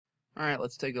Alright,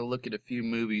 let's take a look at a few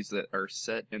movies that are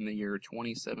set in the year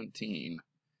 2017.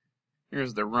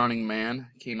 Here's The Running Man,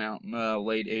 came out in the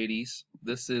late 80s.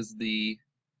 This is the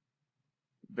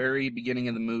very beginning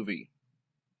of the movie.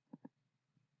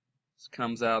 This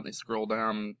comes out, they scroll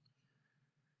down.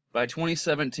 By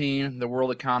 2017, the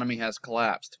world economy has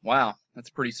collapsed. Wow,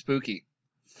 that's pretty spooky.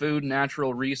 Food,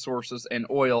 natural resources, and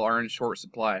oil are in short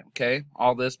supply. Okay,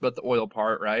 all this but the oil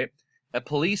part, right? A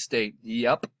police state,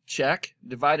 yep, check.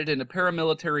 Divided into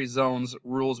paramilitary zones,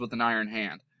 rules with an iron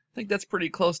hand. I think that's pretty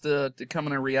close to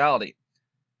coming to reality.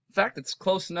 In fact, it's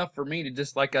close enough for me to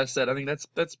just, like I said, I think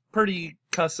that's pretty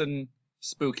cussin'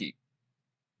 spooky.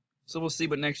 So we'll see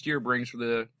what next year brings for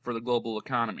the global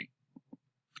economy.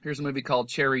 Here's a movie called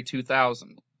Cherry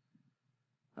 2000. It's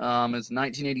a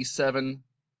 1987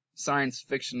 science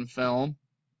fiction film.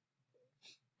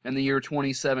 In the year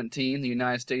 2017, the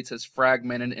United States has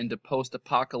fragmented into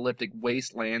post-apocalyptic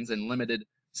wastelands and limited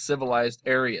civilized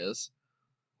areas.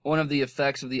 One of the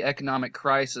effects of the economic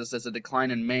crisis is a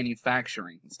decline in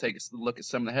manufacturing. Let's take a look at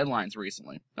some of the headlines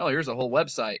recently. Oh, here's a whole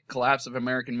website. Collapse of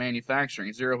American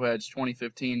manufacturing. Zero Hedge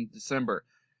 2015 December.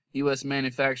 U.S.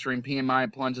 manufacturing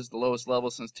PMI plunges the lowest level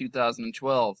since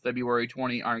 2012. February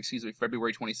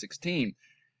 2016.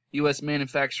 U.S.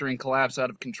 manufacturing collapse out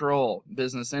of control.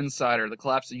 Business Insider. The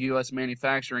collapse of U.S.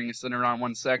 manufacturing is centered on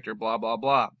one sector. Blah, blah,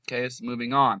 blah. Okay, so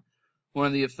moving on. One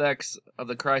of the effects of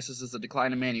the crisis is the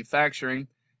decline in manufacturing,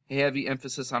 a heavy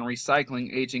emphasis on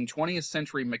recycling, aging 20th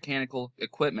century mechanical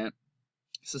equipment.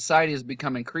 Society has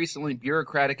become increasingly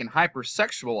bureaucratic and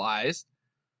hypersexualized,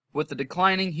 with the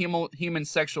declining human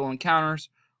sexual encounters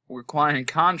requiring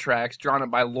contracts drawn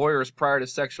up by lawyers prior to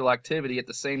sexual activity. At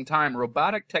the same time,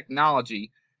 robotic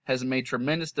technology has made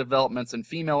tremendous developments, and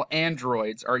female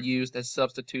androids are used as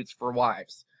substitutes for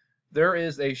wives. There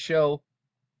is a show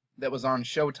that was on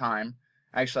Showtime.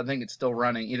 Actually, I think it's still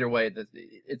running. Either way,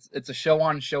 it's a show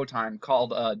on Showtime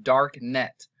called Dark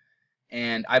Net,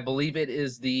 and I believe it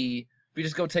is if you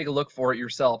just go take a look for it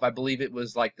yourself, I believe it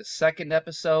was like the second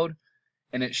episode,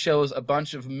 and it shows a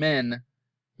bunch of men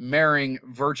marrying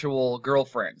virtual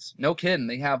girlfriends. No kidding.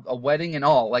 They have a wedding and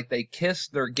all. Like, they kiss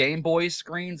their Game Boy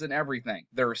screens and everything.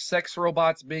 There are sex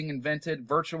robots being invented,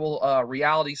 virtual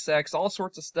reality sex, all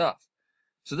sorts of stuff.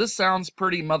 So this sounds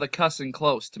pretty mother cussing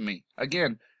close to me.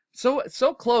 Again, so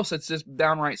close it's just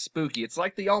downright spooky. It's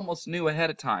like they almost knew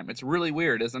ahead of time. It's really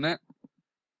weird, isn't it?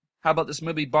 How about this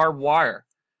movie Barbed Wire?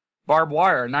 Barbed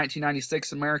Wire, a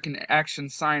 1996 American action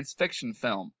science fiction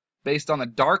film based on the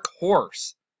Dark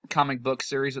Horse comic book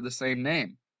series of the same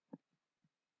name.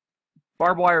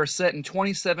 Barbed Wire is set in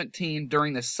 2017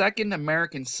 during the Second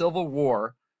American Civil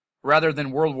War rather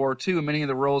than World War II. Many of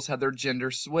the roles had their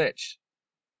gender switched.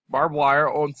 Barbed Wire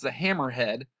owns the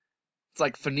Hammerhead. It's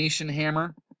like Phoenician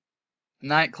Hammer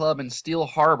nightclub in Steel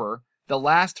Harbor, the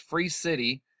last free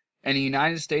city in the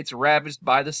United States ravaged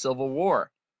by the Civil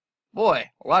War. Boy,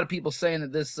 a lot of people saying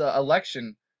that this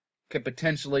election could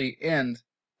potentially end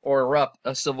or erupt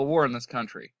a civil war in this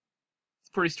country.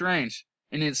 It's pretty strange.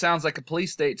 And it sounds like a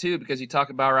police state, too, because you talk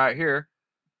about right here,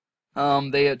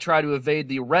 they try to evade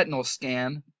the retinal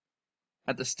scan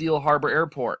at the Steel Harbor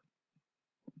Airport.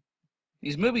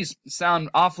 These movies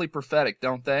sound awfully prophetic,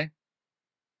 don't they?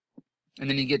 And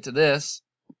then you get to this.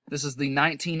 This is the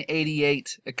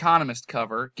 1988 Economist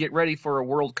cover. Get ready for a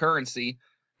world currency.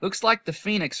 Looks like the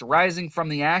phoenix rising from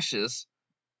the ashes.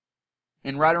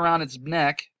 And right around its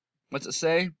neck, what's it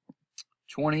say?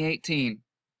 2018.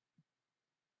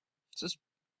 It's just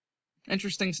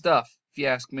interesting stuff, if you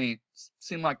ask me.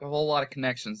 Seemed like a whole lot of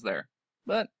connections there.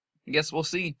 But I guess we'll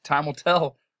see. Time will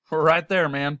tell. We're right there,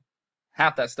 man.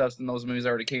 Half that stuff in those movies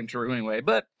already came true anyway.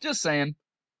 But just saying.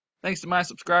 Thanks to my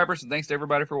subscribers, and thanks to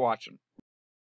everybody for watching.